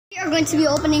going to be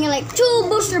opening like 2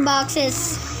 booster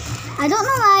boxes. I don't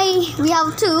know why we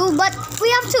have 2, but we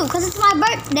have 2 because it's my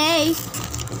birthday.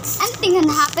 Anything can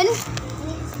happen.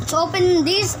 Let's open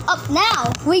these up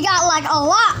now. We got like a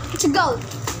lot to go.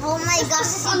 Oh my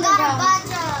gosh, you got a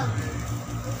bathtub.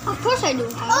 Of course I do.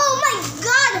 Oh my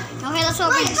god. Okay, let's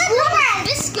open it.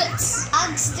 Biscuits.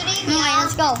 I'm streaming. Okay,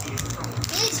 let's go.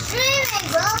 He's streaming,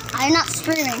 bro. I'm not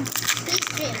streaming. He's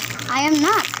streaming. I am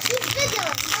not. He's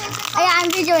videoing. Oh, yeah,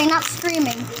 I'm videoing, not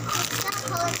streaming.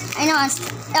 I know.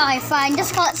 Okay, fine.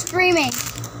 Just call it streaming.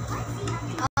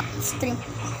 Stream.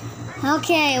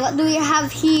 Okay, what do we have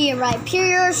here?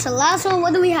 Rhyperior, Salazzle.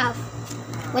 What do we have?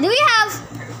 What do we have?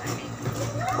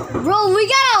 Bro, we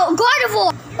got a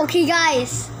Gardevoir. Okay,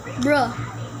 guys. Bro.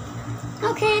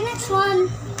 Okay, next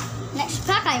one. Next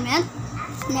pack, I meant.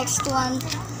 Next one.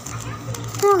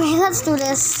 Okay, let's do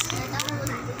this.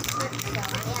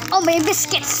 Oh, my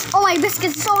biscuits. Oh, my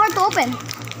biscuits. It's so hard to open.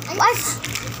 What?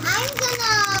 I'm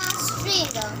gonna stream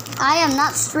though. I am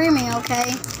not streaming,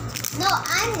 okay? No,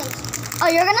 I'm gonna stream. Oh,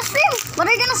 you're gonna stream? What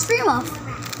are you gonna stream of?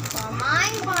 For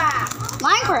Minecraft.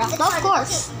 Minecraft, of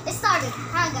course. Okay, it started.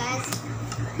 Hi, guys.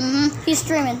 He's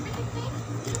streaming.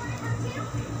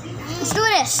 Let's do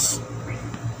this.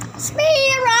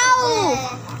 Spearow!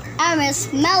 Amos,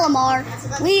 Malamar,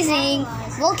 Weezing,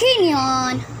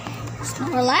 Volcanion,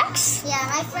 Snorlax. Yeah,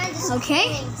 my friend is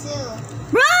Okay. streaming too.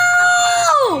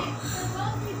 Bro! A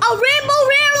rainbow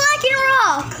rare Lycan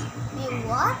Rock! Wait,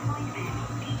 what?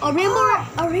 A rainbow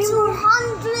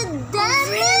 200 damage?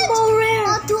 rainbow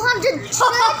rare! 200 damage?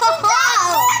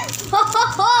 Ho, ho,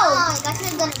 ho. Oh my gosh,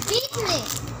 you're gonna beat me.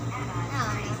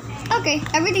 Oh, Okay,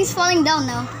 everything's falling down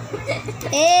now.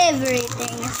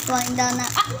 Everything is falling down now.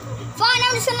 Fine,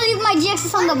 I'm just gonna leave my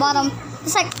GXs on the bottom.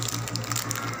 It's like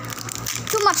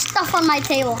too much stuff on my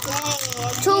table. no.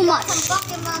 Yay. Too We got much. some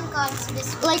Pokemon cards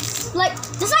this week. Like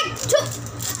there's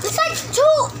like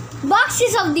two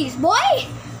boxes of these, boy.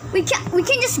 We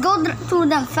can't just go through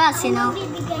them fast, you know.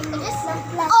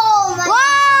 Oh my Wow! I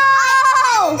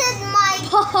ended my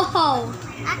Ho ho ho!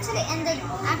 accidentally ended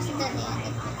my game.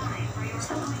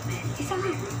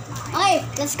 Okay,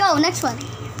 let's go. Next one.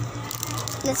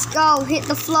 Let's go. Hit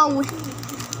the flow.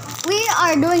 We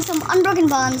are doing some unbroken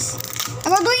bonds,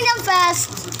 and we're doing them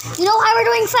fast. You know why we're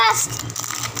doing fast?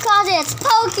 Cause it's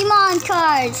Pokemon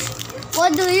cards.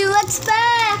 What do you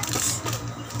expect?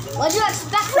 What do you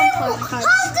expect from Pokemon cards?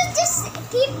 How did this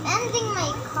keep ending my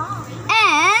call?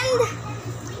 And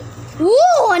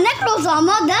ooh, a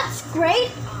Necrozama. That's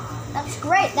great. That's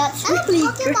great. That's And a really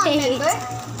Pokemon great. member.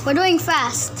 We're doing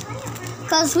fast.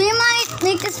 Because we might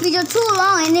make this video too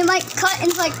long and it might cut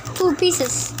into like 2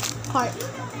 pieces.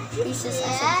 Pieces.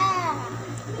 Yeah.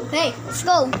 Okay, let's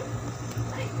go.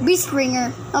 Beast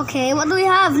Ringer. Okay, what do we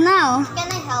have now?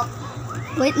 Can I help?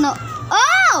 Wait, no.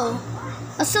 Oh!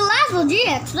 A Salazzle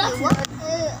GX. That's Wait, what? 200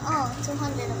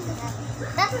 of the level.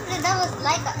 That was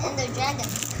like an Ender Dragon.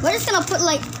 We're just gonna put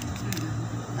like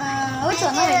which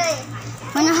one? Wait.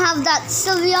 We're gonna have that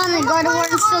Sylveon and Gardevoir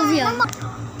and Sylveon.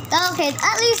 Okay,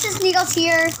 at least it's Nico's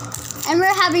here, and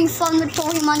we're having fun with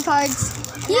Pokemon cards.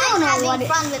 You don't know what having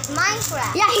fun with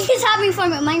Minecraft. Yeah, he's having fun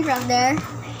with Minecraft there.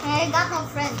 I got no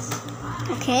friends.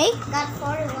 Okay. Got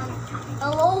 41.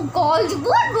 Hello, guys.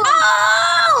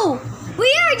 Oh! We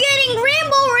are getting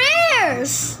rainbow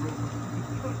rares!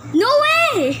 No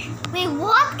way! Wait,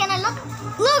 what? Can I look?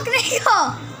 Look,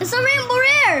 Nico! It's a rainbow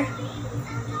rare!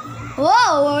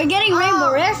 Whoa, we're getting rainbow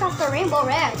rares after rainbow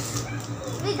rares.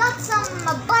 We got a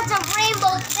bunch of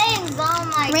rainbow things. Oh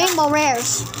my god. Rainbow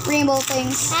rares. Rainbow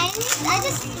things. I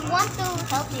just want to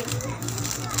help you.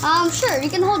 Sure, you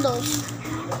can hold those.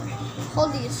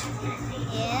 Hold these.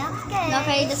 Yeah, okay.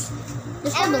 Okay, just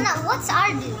hold them. What's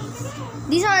are these?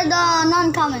 These are the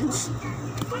non-commons.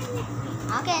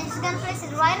 Okay, I'm just gonna place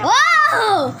it right up.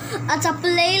 Wow! That's a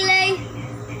Lele.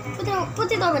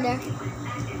 Put it over there.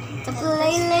 Tapu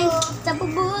Lele. Tapu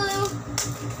Bulu.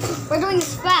 We're doing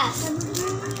this fast.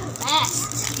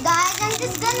 Fast. Guys, I'm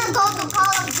just gonna go to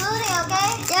Call of Duty, okay?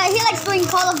 Yeah, he likes doing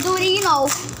Call of Duty, you know.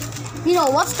 You know,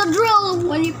 what's the drill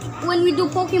when we do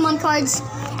Pokemon cards?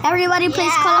 Everybody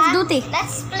plays Call of Duty.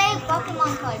 Let's play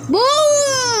Pokemon cards.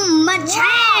 Boom!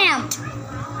 Machamp!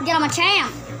 Get a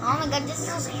Machamp. Oh my god, this is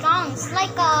so strong. It's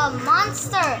like a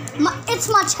monster. It's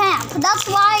Machamp. That's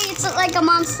why it's like a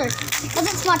monster. Because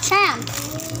it's Machamp.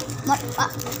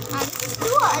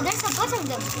 There's a bunch of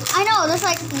them. I know, there's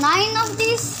like 9 of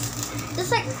these.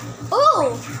 There's like,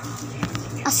 ooh!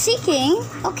 A Seeking.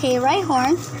 Okay,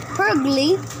 Rhyhorn.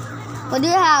 Purgly. What do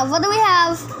we have? What do we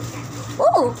have?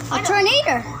 Ooh, a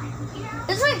Tornador.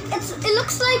 It's like, it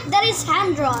looks like that is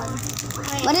hand drawn.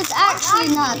 But it's actually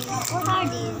not. What are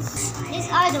these? These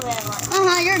are the red ones.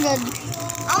 You're good.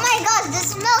 Oh my gosh,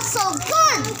 this smells so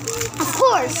good. Of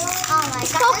course. Oh my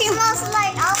gosh, it smells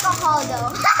like alcohol though.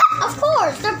 Of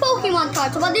course, they're Pokemon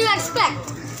cards. What do you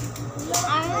expect?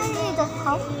 I really need the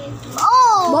help.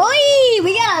 Oh! Boy!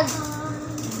 We got a...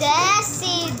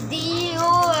 Deciduous.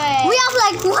 We have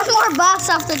like one more box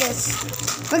after this.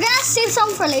 We're gonna save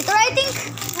some for later, I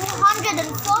think.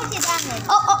 240 damage.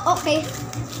 Oh, okay.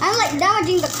 I'm like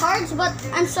damaging the cards, but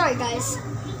I'm sorry, guys.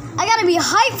 I gotta be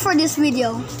hyped for this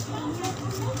video.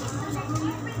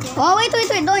 Oh, wait.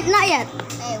 Don't, not yet.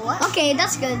 Hey, what? Okay,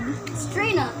 that's good.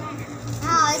 Strena.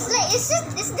 Oh, it's like, is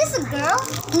this a girl?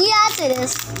 Yes, it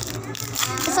is.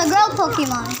 It's a girl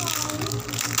Pokemon.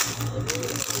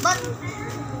 But,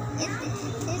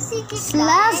 is he keep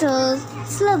Slazzle.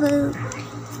 Slubble.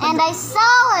 And I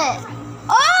saw it.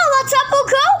 Oh, a Tapu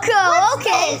Koko. What's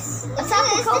Okay. this? A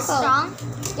Tapu Is this Koko. strong?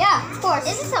 Yeah, of course.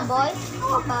 Is this a boy?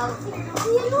 How about?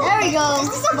 There we go. Is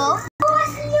this a boy?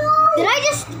 Did I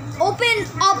just open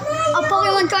up a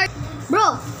Pokemon card?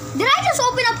 Bro, did I just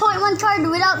open a Pokemon card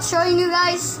without showing you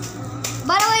guys?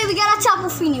 By the way, we got a Tapu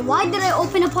Fini. Why did I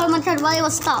open a Pokemon card while it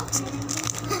was stopped?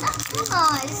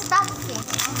 Oh, it's Tapu Fini.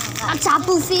 Oh my A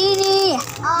Tapu Fini.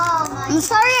 Oh my. I'm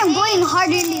sorry I'm going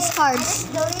hard in these cards.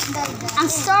 I'm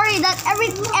sorry that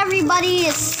everybody,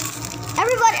 of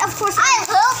course. I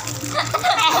hope.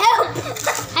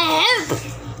 I help.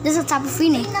 This is a Tapu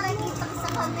Fini. Nakikita ko sa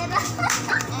camera.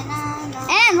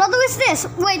 And what is this?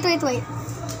 Wait.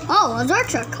 Oh, a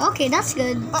Zortruck. Okay, that's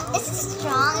good. But is this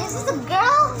strong? Is this a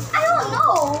girl? I don't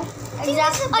know.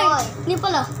 Exactly. Ay, hindi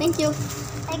pala. Thank you.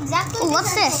 Exactly. Oh,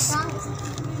 what's this?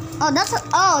 Oh,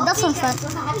 that's on front.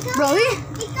 Bro,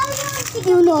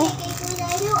 you know.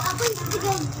 Ako yung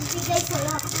bigay sa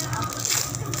lahat.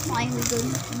 Why we good?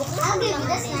 I'll give you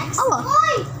this next. Oh,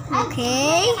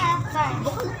 okay.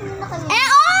 Bukod na kami. And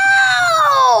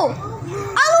oh!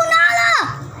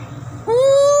 Alunala!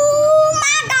 Oh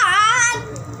my god!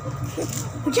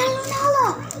 We got a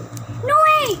Lunala! No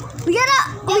way! We got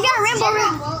a rainbow.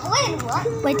 Wait, what?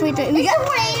 Wait. We got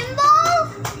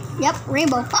Rainbow? Yep,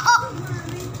 rainbow.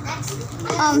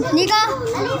 Nico?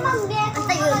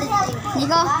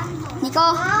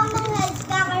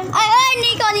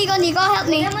 Nico? Nico, help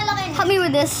me. Help me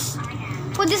with this.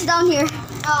 Put this down here.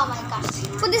 Oh my gosh.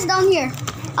 Put this down here.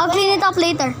 I'll clean it up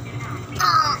later.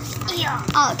 Ew.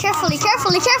 Oh, carefully.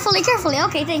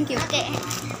 Okay, thank you. Okay.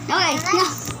 Okay, yeah.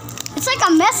 It's like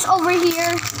a mess over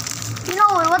here. You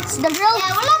know what's the drill?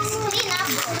 Yeah, well, let's clean up.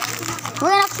 We're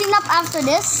gonna clean up after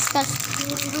this, cause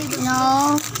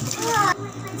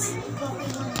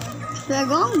we're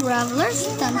going Gravelers,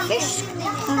 Stunfish.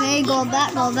 Okay, go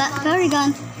back.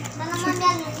 Porygon.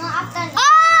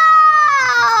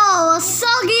 Oh,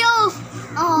 Salgio!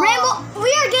 Rainbow. We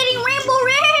are getting rainbow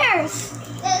rares.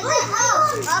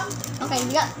 Okay,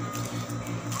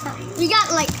 we got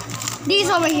like these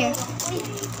over here.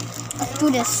 Let's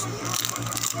do this.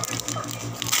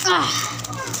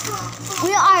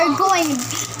 We're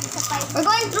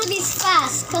going through these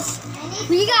fast because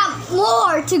we got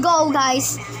more to go,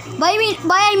 guys. I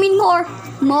mean more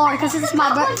because it's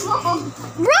my birthday.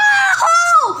 Bro! A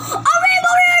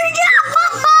rainbow rare!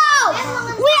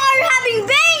 We are having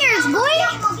bangers, boy!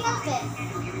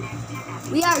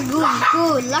 We are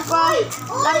good.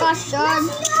 Laka shard.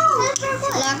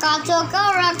 Laka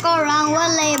choka around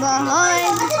what labor.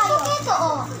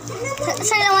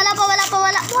 Sorry, wala pa.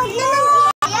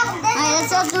 Alright,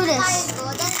 let's go do this.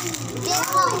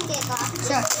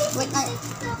 Sure. Wait, okay.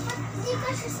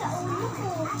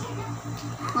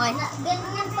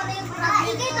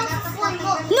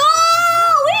 No!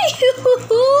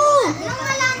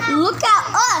 Look at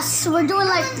us! We're doing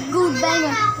like good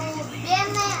banger.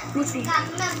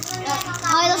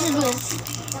 Alright, let's do this.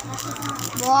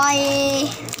 Boy.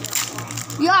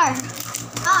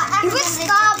 If it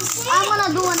stops, I'm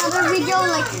gonna do another video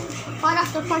like part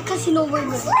after part because you know we're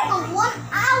good. It's like a 1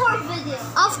 hour video.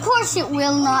 Of course it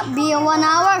will not be a 1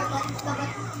 hour.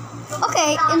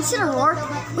 Okay, Incineroar.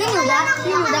 We knew that.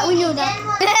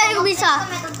 Hey, Bisa.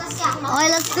 Okay,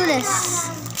 let's do this.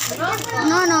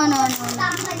 No.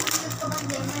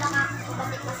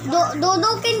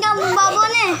 Dudukin ka mong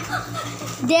babon eh.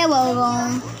 Dewa ko.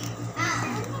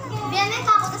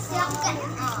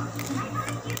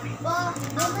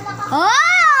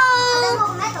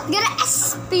 Oh! Get an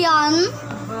Espion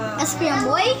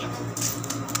boy.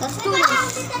 Let's do this.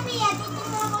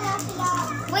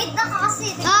 Wait na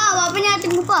kasi. Wapin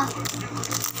natin mo pa.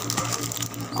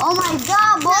 Oh my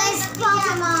god, boys.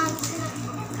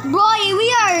 Boy, we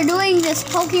are doing this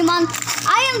Pokemon.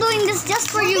 I am doing this just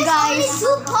for you guys. There's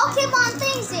only 2 Pokemon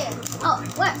things here. Oh,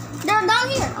 where? They're down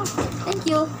here. Oh, thank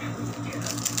you.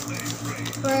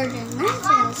 Virgin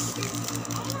Mantis.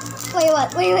 Wait, what?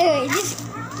 Wait. This.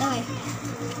 No, wait.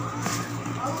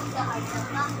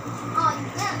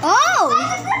 Oh!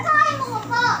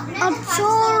 A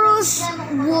Taurus.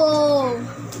 Whoa.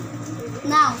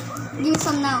 Now, give me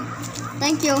some now.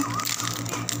 Thank you.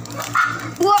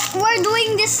 We're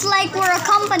doing this like we're a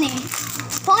company.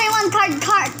 Pokemon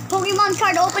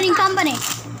card opening company.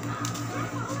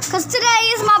 Cause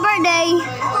today is my birthday.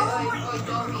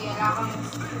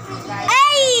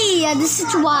 Hey, this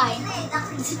is why.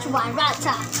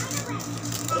 Rata.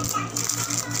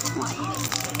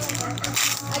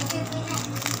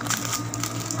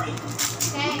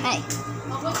 Hey.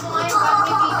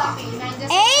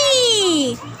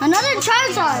 Hey, another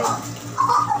Charizard.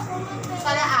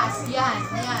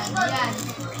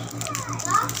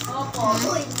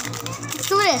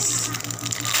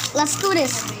 Let's do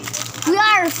this. We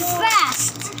are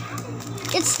fast.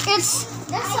 It's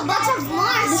That's a bunch of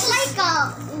Mars. It's like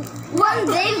a 1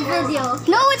 day video.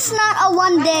 No, it's not a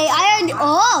 1 day. I already.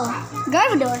 Oh,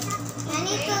 Garbodor. I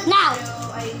need to. Now.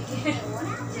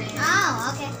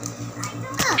 Oh, okay.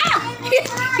 Ow!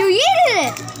 You yeeted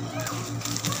it.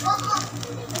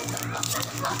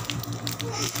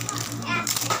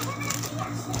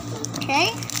 Okay.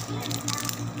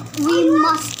 We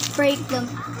must break them.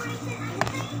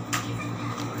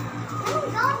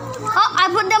 Oh, I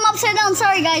put them upside down.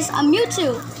 Sorry, guys. I'm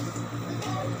Mewtwo.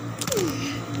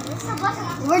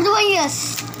 We're doing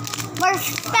this. We're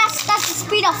fast at the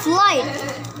speed of light.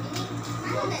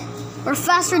 We're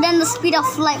faster than the speed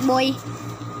of light, boy.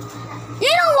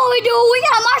 You know what we do? We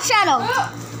got a Marshadow.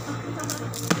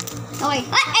 Oh, wait.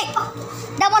 Hey,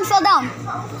 that one fell down.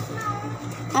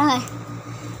 Okay.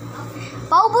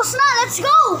 Paubos na. Let's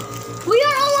go. We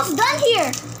are almost done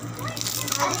here.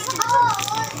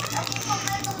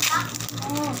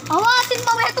 Awatin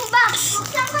pa ba itong box?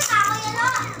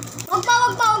 Wag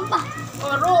pa.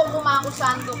 Oro,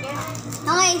 kumakusando ka.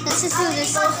 Okay, let's just do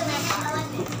this.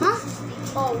 Huh?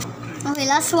 Oh. Okay,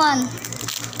 last one.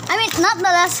 I mean, not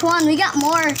the last one. We got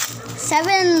more.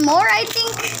 7 more, I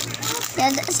think.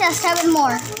 Yeah, 7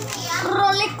 more.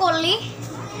 Roly-Coly.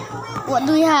 What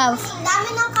do we have?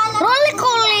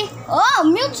 Roly-Coly. Oh,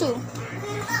 Mewtwo.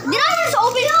 Did I just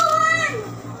open it?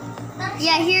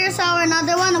 Yeah, here's our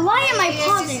another one. Why am I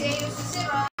pausing?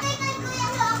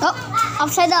 Oh,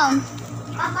 upside down.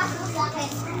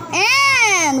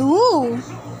 And, woo.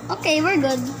 Okay, we're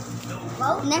good.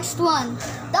 Next one.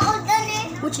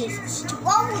 Which is?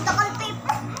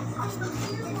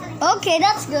 Okay,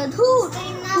 that's good. Who?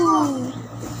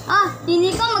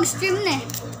 Hindi ko mag-stream na eh.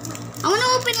 I'm gonna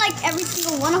open like every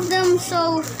single one of them,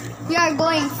 so we are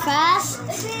going fast.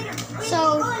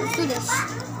 So, let's do this.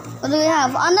 What do we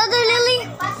have? Another Lily?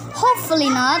 Hopefully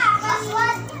not.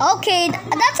 Okay,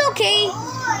 that's okay.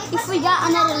 If we got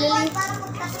another Lily.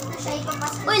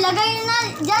 Uy, lagay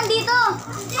na dyan dito.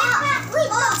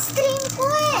 Stream ko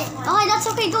eh. Okay, that's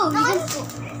okay. Go.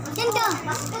 Yan ka.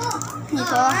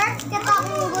 Dito.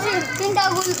 Yan ka,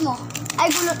 gulot mo.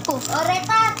 Ay, gulot ko.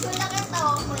 Reta, tulak ito.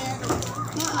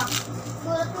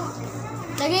 Gulot mo.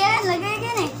 Lagay yan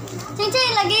eh.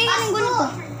 Chin, lagay yan yung gulot ko.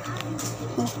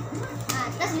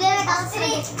 Tapos bebe ka sa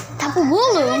 3. Tapu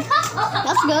bulu.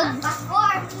 That's good.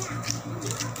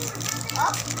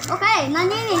 Okay,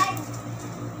 nanini.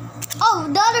 Oh,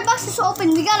 the other box is open.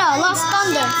 We got a Lost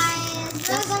Thunder.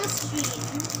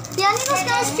 Yeah, Nico's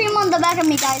gonna stream on the back of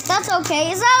me, guys. That's okay.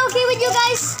 Is that okay with you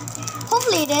guys?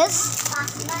 Hopefully it is.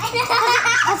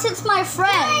 As it's my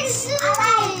friends.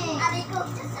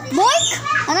 Boink!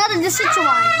 Another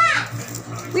Decidueye.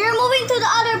 We are moving to the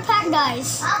other pack,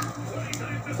 guys.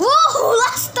 Whoa!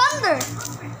 Lost Thunder!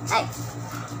 Hey.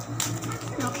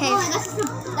 Okay.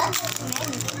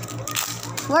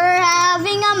 We're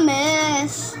having a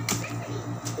mess.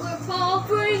 We're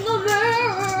popping a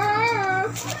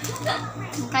mess.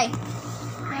 Okay.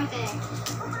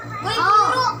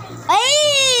 Oh.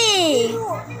 Hey!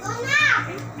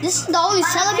 This is the only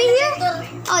Celebi here?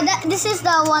 Oh, this is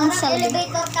the one Celebi.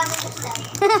 Elevator camera set.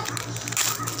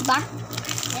 Back.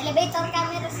 Elevator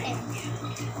camera set.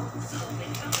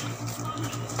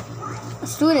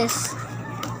 Let's do this.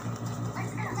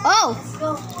 Oh!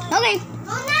 Okay.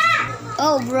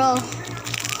 Oh, bro.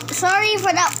 Sorry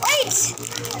for that. Wait!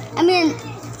 I mean,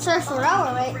 sorry for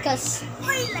our, right? Because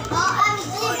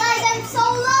guys, I'm so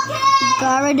lucky!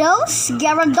 Gyarados.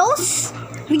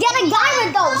 We got a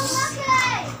Gyarados.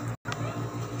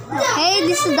 Okay,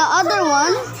 this is the other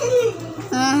one.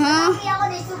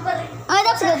 Oh,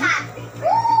 that's good.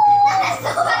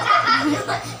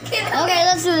 Okay,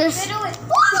 let's do this.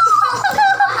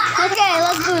 Okay,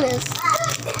 let's do this.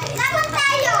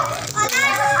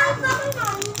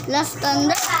 Let's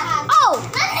thunder. Oh!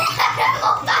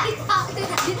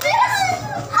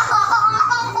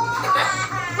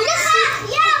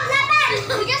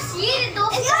 We just see it though.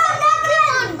 It's a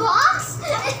Pokemon box.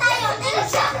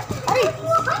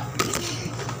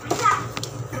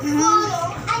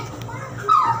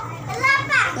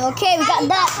 Okay, we got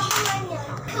that.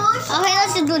 Okay,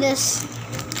 let's just do this.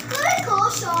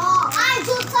 I'm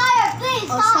so tired. Please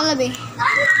Oh, stop. Celebi.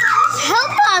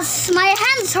 Help us! My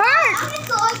hands hurt!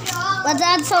 But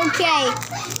that's okay.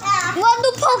 What do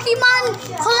Pokemon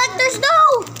collectors do?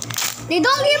 They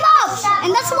don't give up!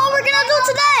 And that's what we're gonna do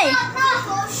today!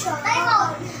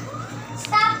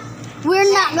 Stop. We're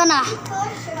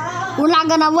not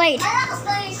gonna wait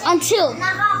until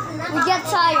we get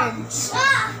tired.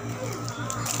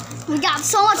 We got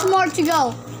so much more to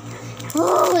go.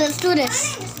 Ooh, let's do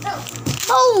this.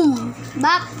 Boom!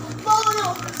 Back.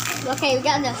 Okay, we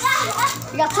got this.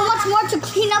 We got so much more to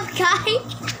clean up, guys.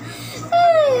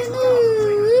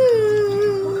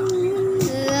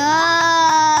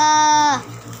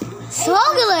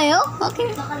 Sogaleo.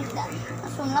 Okay.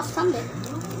 That's from last Sunday.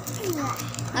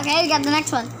 Okay, we got the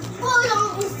next one.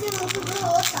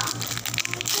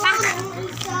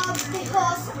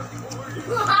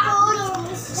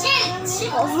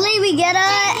 Hopefully we get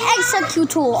an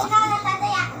executor.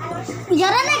 We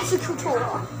got an executor.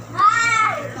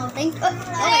 Oh, thank you.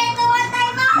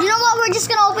 You know what? We're just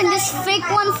gonna open this fake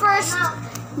one first.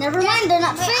 Never mind, they're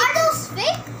not fake. Are those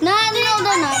fake? No,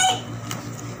 they're not.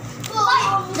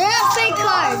 They're not fake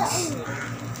cards.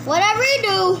 Whatever you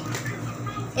do.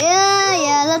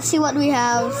 Yeah, let's see what we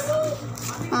have.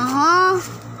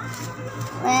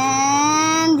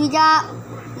 And we got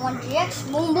one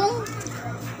GX, boom boom.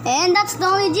 And that's the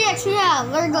only GX we have.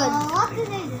 Very good. What did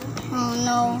they do? Oh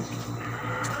no.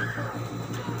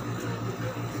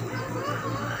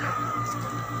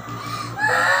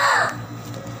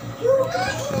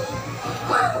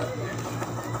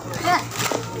 Yeah.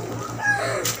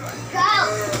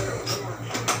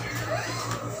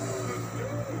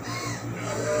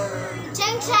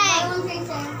 Cheng Cheng.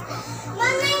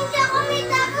 Maningka kami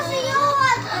tapos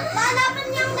yun. Lalaban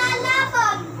niyang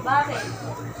lalaban. Bakit?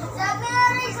 Sabi na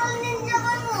Rizal Ninja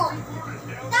ka mo.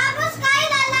 Tapos kaya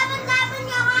lalaban-laban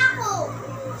niya ako.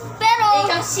 Pero,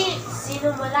 Ikaw sino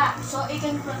wala. So, ikaw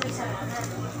yung pagkasalanan.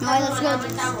 Okay, let's go.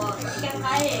 Tawag, ikaw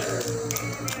kaya eh.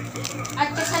 At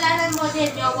kasalanan mo din,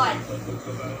 Yawan.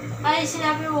 Ay,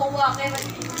 sinabi mo, kaya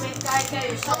may kaya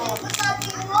kayo. So,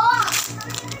 Sabi mo.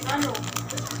 ano?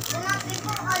 Sinabi ko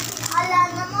ala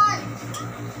naman.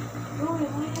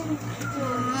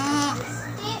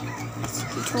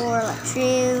 Executor,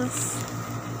 Electrive.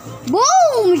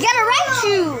 Boom! We got a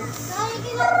Raichu!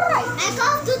 And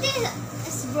Call of Duty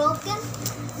is broken.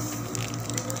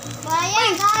 But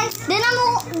yeah, guys. Di na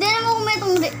mo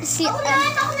kumitong si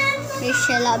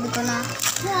Rachel, labi ko na.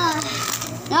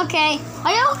 Okay.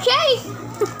 Are you okay?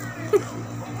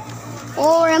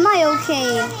 Or am I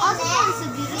okay?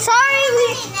 Sorry,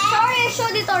 I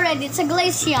showed it already. It's a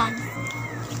Glaceon.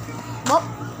 Whoop.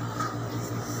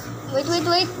 Wait.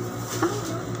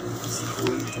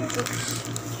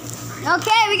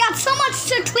 Okay, we got so much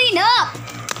to clean up.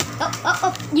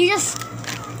 Oh, you just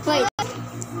wait.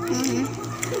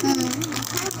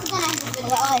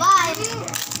 Bye.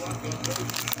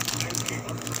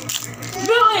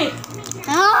 Really?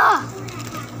 Ah!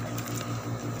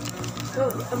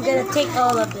 I'm gonna take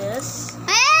all of this.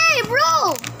 Hey,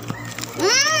 bro!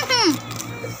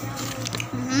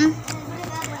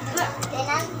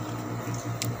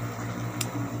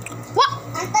 What?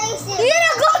 You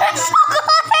didn't go to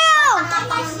Sokoleo!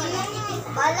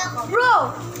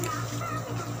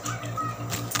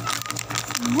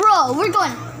 Bro, we're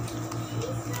going.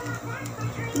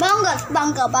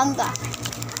 Bangga.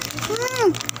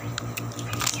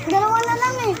 Dalawa na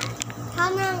lang eh.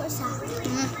 Sana ang isa.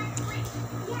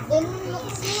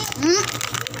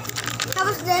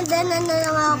 Tapos then na naman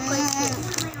ako.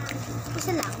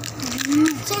 Isa lang.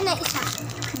 Isa na isa.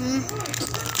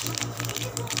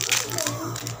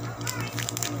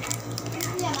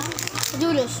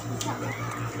 Do this.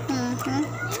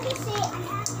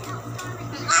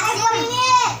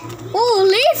 Oh,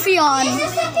 Leafeon.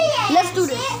 Let's do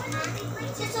this.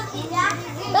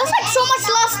 There's like so much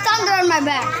lost thunder on my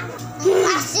back.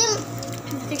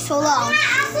 It takes so long.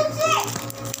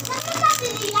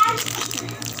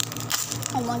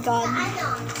 Oh my god.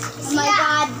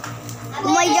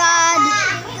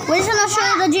 We're just gonna show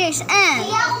you the GX and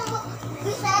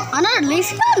another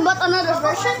Leafeon, but another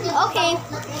version. Okay.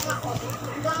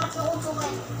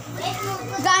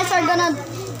 Guys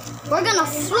we're gonna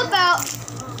flip out.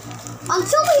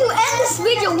 Until we end this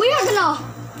video, we are gonna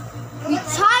be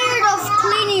tired of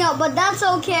cleaning up, but that's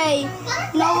okay.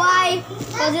 You know why?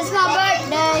 Because it's my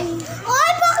birthday.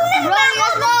 Bro, you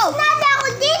guys know.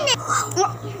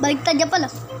 Baliktad niya pala.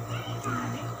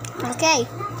 Okay.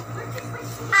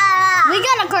 We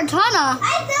got a Cortana.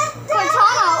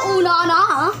 Cortana Unana,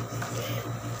 huh?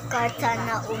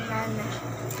 Cortana Unana.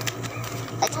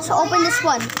 Let's open this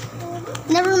one.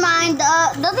 Never mind.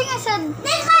 The thing I said,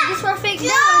 these were fake.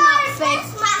 They are not fake.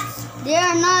 They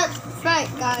are not fake,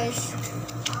 guys.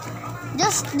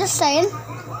 Just saying.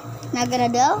 Not gonna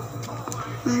do.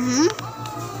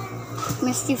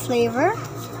 Misty flavor.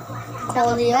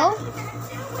 Colio.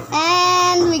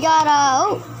 And we got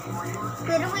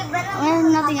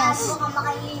and nothing else.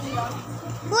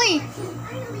 Uy!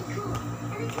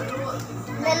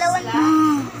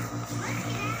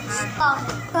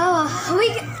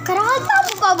 Karahan pa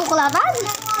mo pabukulatan?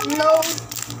 No.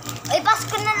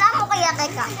 Pasko na lang mo kaya ka.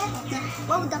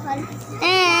 Wow, dakal.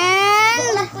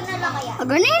 And Pasko na lang kaya. a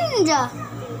Greninja.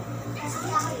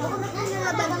 Pasko na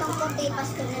lang ba ng konti,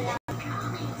 pasko na lang.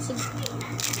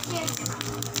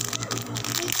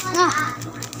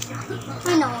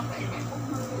 I know.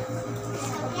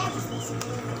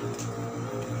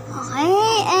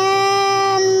 Okay,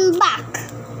 and back.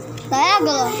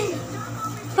 Diagonal.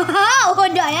 Oh,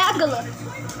 diagonal.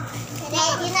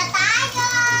 Ready na tayo!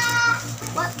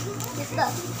 What is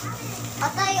that?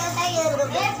 Tayo.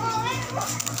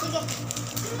 Sige.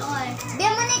 Okay.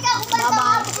 Biyan mo na ikaw kung ba't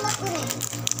Bye-bye. makapuklat ko na.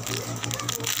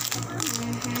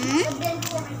 Sabihan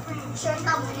ko, sure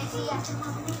ka mo na siya.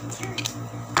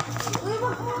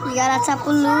 We got a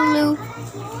Tapu Lulu.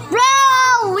 Bro,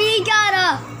 we got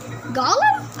a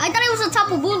Golem? I thought it was a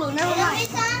Tapu Bulu. Never mind.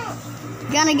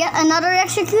 Gonna get another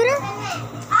Executor?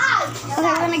 Okay,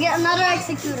 we're gonna get another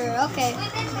Executor. Okay.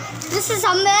 This is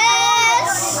a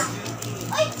mess.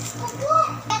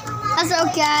 That's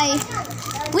okay.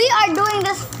 We are doing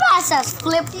this fast as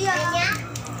flip.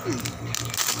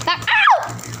 Back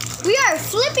out! We are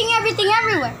flipping everything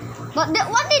everywhere. But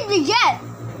what did we get?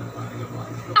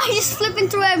 I just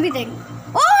flipping through everything.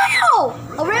 Oh!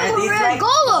 A rainbow rare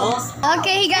Golem.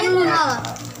 Okay, he got a Lunala.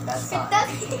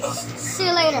 See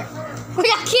you later.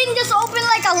 Yakin just opened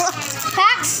like a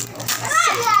packs.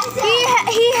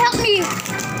 He helped me.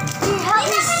 He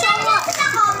helped me so much.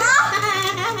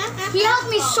 He helped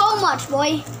me so much,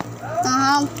 boy.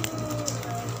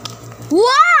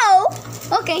 Wow.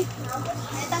 Okay.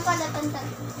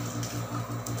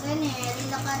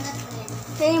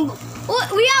 Oh,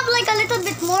 we have like a little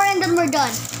bit more and then we're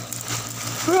done.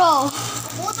 Bro.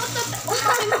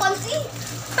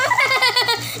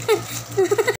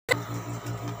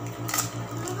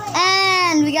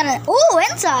 And we got a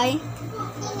inside.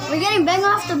 We're getting banger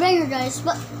after banger, guys.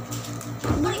 But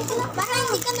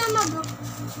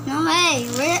no, hey,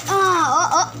 we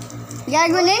got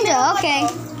a Greninja. Okay.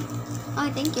 Oh,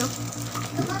 thank you.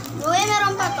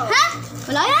 Huh?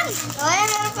 Wala yan?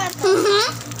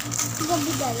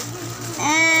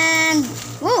 And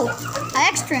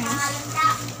extras.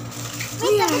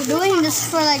 We are doing this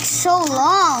for like so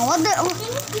long. What the?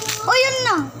 Oh, yun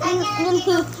na.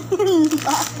 Yun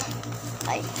pa.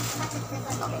 Ay.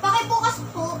 Pakibukas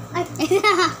po. Ay.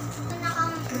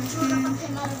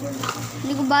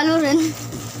 Hindi ko balo rin.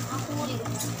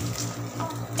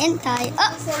 Entay.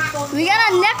 We got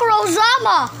a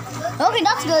Necrozama. Okay,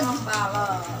 that's good.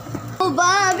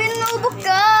 Babin mo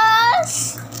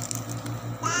bukas.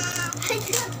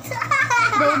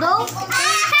 Dodo.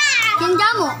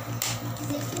 Kinjamo.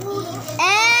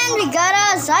 And we got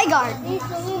a Zygarde.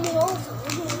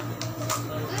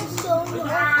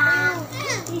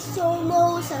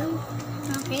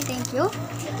 Okay, thank you.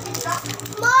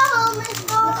 Mom, it's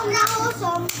so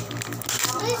awesome.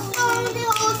 It's so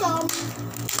awesome.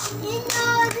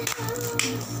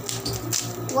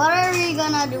 What are we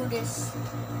gonna do this?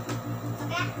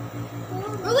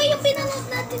 Uy, yung pinanot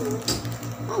natin.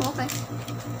 Oh, okay.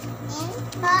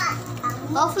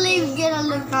 Hopefully we get a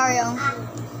Lucario.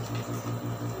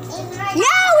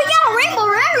 Yeah, we got a Rainbow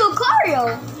Rare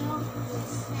Lucario.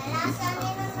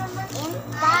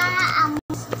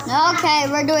 Okay,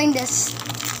 we're doing this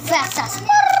fast as.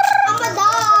 I'm a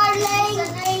darling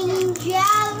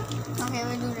angel. Okay,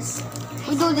 we do this.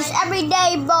 We do this every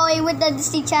day, boy, with the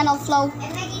Disney Channel flow.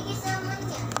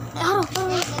 Oh.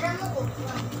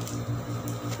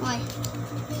 Why?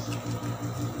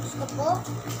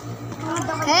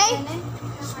 Okay.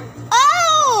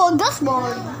 Oh,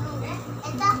 dustboard.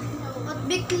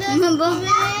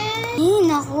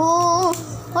 Naku.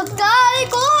 Huwag ka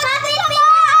likod.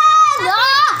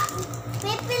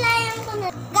 Pipila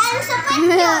Galing sa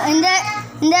patio. Hindi.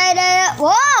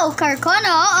 Wow,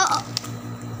 Carcono.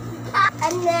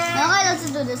 And then... Okay, let's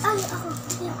do this. Ay, ako.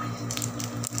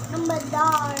 Ang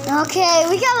madar. Okay,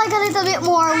 we got like a little bit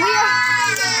more.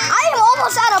 I am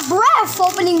almost out of breath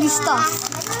opening this stuff.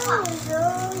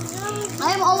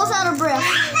 I am almost out of breath.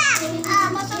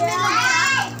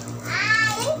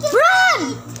 Run!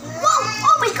 Whoa!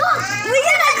 Oh my god! We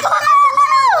gotta go! Oh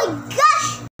my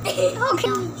gosh! Okay.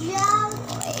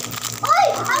 Oy!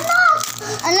 Ano?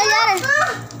 Ano nangyari?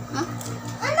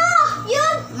 Ano?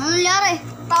 Yun? Ano nangyari?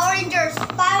 Power Rangers.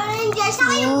 Power Rangers.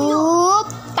 Ako yung blue. Oop!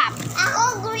 Pop!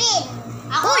 Ako green.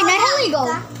 Ako, Uy, nahiligaw.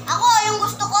 Ako, yung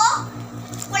gusto ko,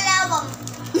 kulawang.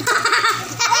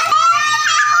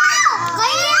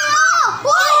 Kaingeyo!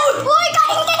 Uy! Uy!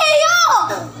 Kaingeyo!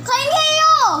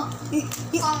 Kaingeyo!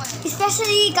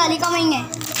 Especially kali kamay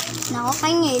Nako,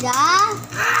 kaingeyo da.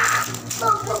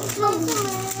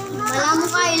 Wala mo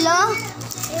Kylo.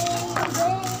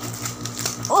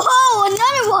 Oh,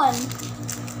 another one.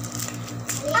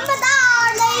 Ang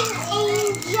darling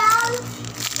angel.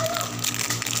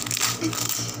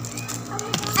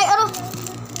 Ay, ano?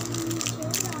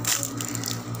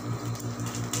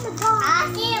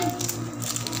 Akim.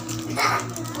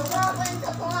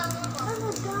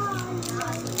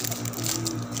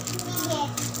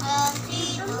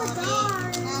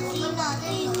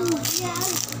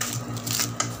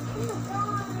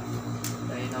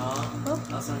 Reno,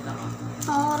 asan na ka?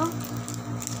 Ano?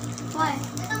 Why?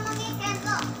 Darling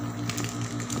angel.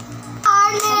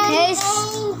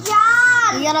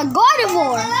 We got a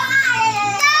Gardevoir.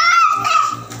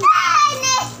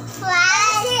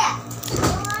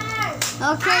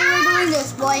 Okay, we're doing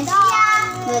this, boy.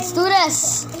 Let's do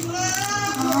this.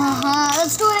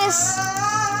 Let's do this.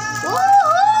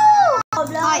 Woohoo!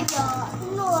 Hi.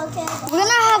 We're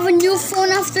gonna have a new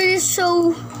phone after this,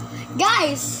 so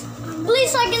guys,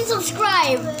 please like and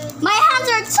subscribe. My hands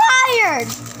are tired.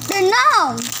 They're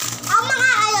numb. Ang mga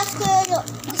ayos ko yun.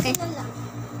 Okay.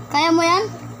 Kaya mo yan?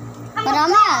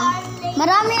 Marami yan.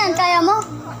 Marami yan. Kaya mo?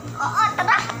 Oo,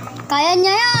 tara. Kaya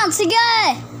niya yan. Sige.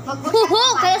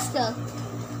 Woohoo! Kaya still.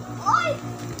 Oy!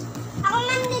 Ako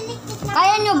nang lilikpit na.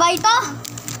 Kaya nyo ba ito?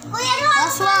 Kuya Ro,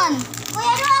 Last one.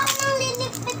 Kuya Ro, ako nang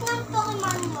lilikpit ng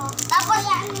Pokemon mo.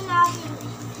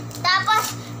 Tapos,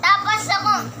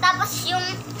 tapos yung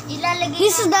ilalagay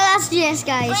This is the last GS,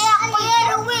 guys.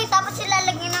 Kuya Ro, tapos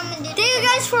ilalagay namin dito. Thank you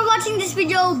guys for watching this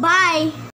video. Bye.